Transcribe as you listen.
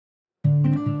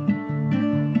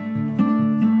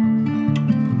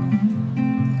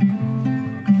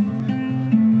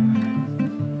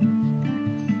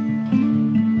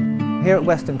Here at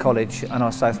Weston College and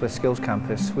our Southwest Skills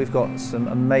Campus, we've got some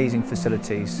amazing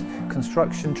facilities.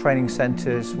 Construction training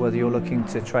centres, whether you're looking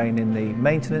to train in the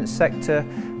maintenance sector,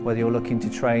 whether you're looking to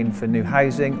train for new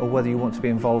housing, or whether you want to be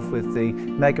involved with the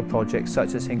mega projects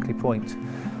such as Hinkley Point.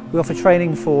 We offer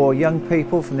training for young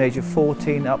people from the age of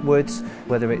 14 upwards,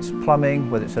 whether it's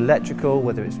plumbing, whether it's electrical,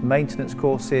 whether it's maintenance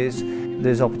courses.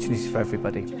 There's opportunities for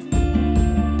everybody.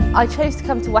 I chose to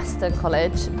come to Weston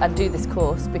College and do this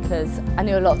course because I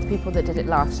knew a lot of the people that did it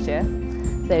last year.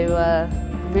 They were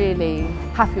really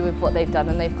happy with what they've done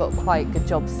and they've got quite good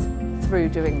jobs through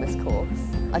doing this course.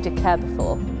 I did care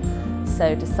before,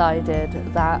 so decided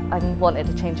that I wanted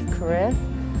a change of career,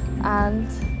 and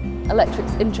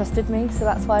electrics interested me, so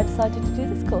that's why I decided to do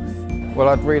this course. Well,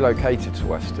 I'd relocated to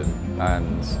Weston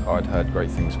and I'd heard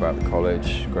great things about the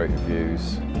college, great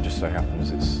reviews. It just so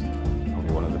happens it's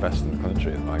one of the best in the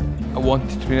country at the moment. I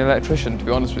wanted to be an electrician, to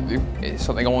be honest with you. It's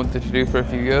something I wanted to do for a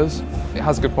few years. It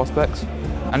has good prospects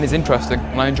and it's interesting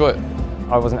and I enjoy it.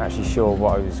 I wasn't actually sure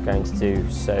what I was going to do,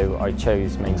 so I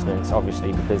chose maintenance,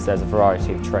 obviously, because there's a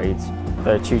variety of trades.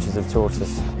 The tutors have taught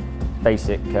us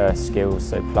basic skills,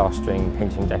 so plastering,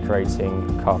 painting,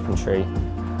 decorating, carpentry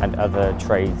and other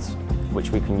trades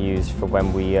which we can use for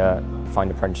when we find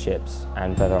apprenticeships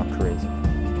and further our careers.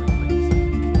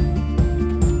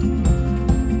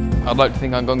 I'd like to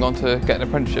think I'm going on to get an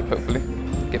apprenticeship, hopefully,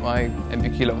 get my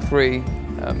MVQ level 3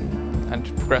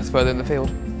 and progress further in the field.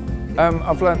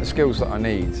 I've learnt the skills that I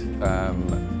need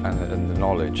and the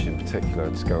knowledge in particular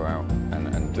to go out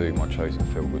and do my chosen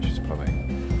field, which is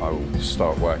plumbing. I will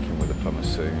start working with a plumber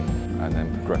soon and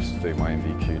then progress to do my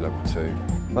MVQ level 2.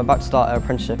 I'm about to start an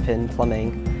apprenticeship in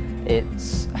plumbing.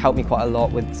 It's helped me quite a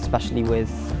lot, especially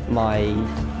with my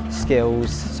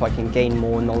skills, so I can gain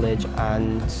more knowledge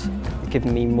and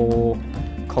given me more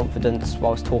confidence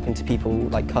whilst talking to people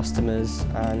like customers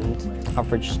and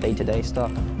average day-to-day stuff.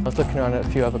 I was looking around at a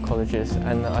few other colleges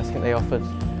and I think they offered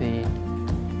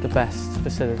the best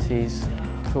facilities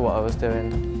for what I was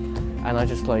doing, and I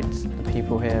just liked the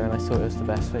people here and I thought it was the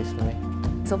best place for me.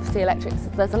 So obviously electrics,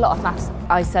 there's a lot of maths.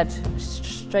 I said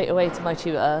straight away to my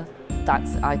tutor,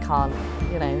 I can't,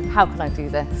 how can I do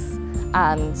this?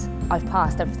 And I've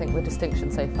passed everything with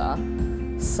distinction so far.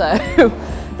 So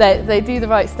they do the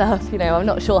right stuff, I'm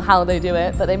not sure how they do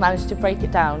it, but they manage to break it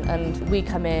down, and we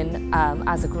come in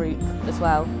as a group as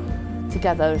well,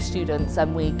 together as students,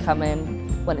 and we come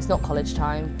in when it's not college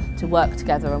time to work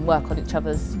together and work on each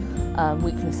other's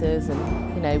weaknesses,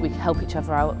 and we can help each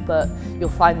other out, but you'll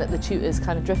find that the tutors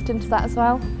kind of drift into that as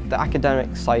well. The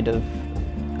academic side of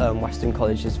Weston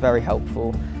College is very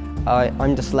helpful.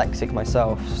 I'm dyslexic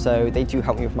myself, so they do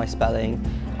help me with my spelling.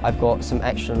 I've got some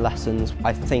extra lessons.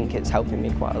 I think it's helping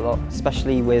me quite a lot,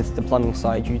 especially with the plumbing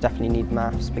side. You definitely need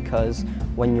maths because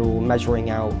when you're measuring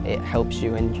out, it helps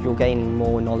you and you're gaining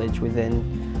more knowledge within.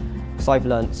 Because I've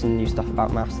learnt some new stuff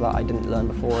about maths that I didn't learn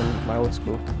before in my old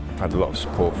school. I've had a lot of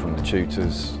support from the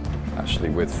tutors, actually,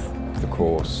 with the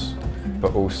course,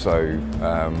 but also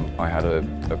I had a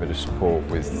bit of support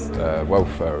with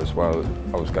welfare as well.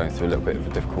 I was going through a little bit of a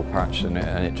difficult patch and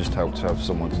it just helped to have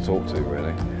someone to talk to,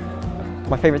 really.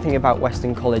 My favourite thing about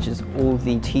Weston College is all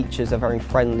the teachers are very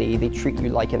friendly, they treat you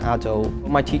like an adult.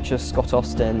 My teacher, Scott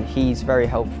Austin, he's very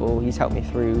helpful, he's helped me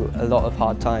through a lot of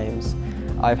hard times.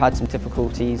 I've had some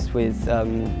difficulties with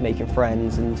making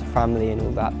friends and family and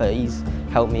all that, but he's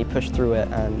helped me push through it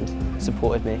and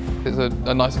supported me. It's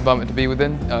a nice environment to be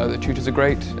within, the tutors are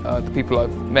great, the people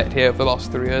I've met here for the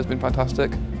last 3 years have been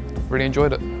fantastic, really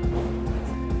enjoyed it.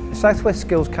 The Southwest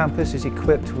Skills Campus is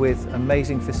equipped with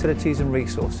amazing facilities and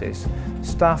resources, a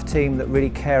staff team that really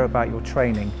care about your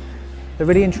training. They're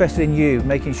really interested in you,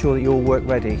 making sure that you're work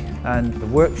ready, and the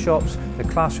workshops, the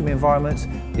classroom environments,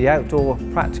 the outdoor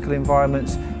practical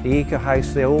environments, the eco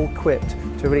house, they're all equipped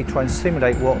to really try and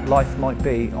simulate what life might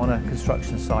be on a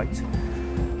construction site.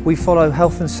 We follow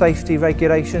health and safety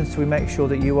regulations, so we make sure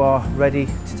that you are ready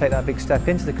to take that big step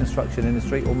into the construction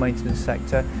industry or maintenance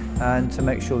sector, and to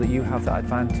make sure that you have that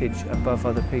advantage above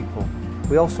other people.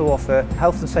 We also offer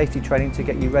health and safety training to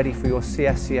get you ready for your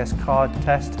CSCS card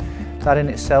test. That in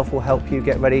itself will help you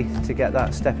get ready to get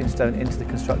that stepping stone into the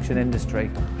construction industry.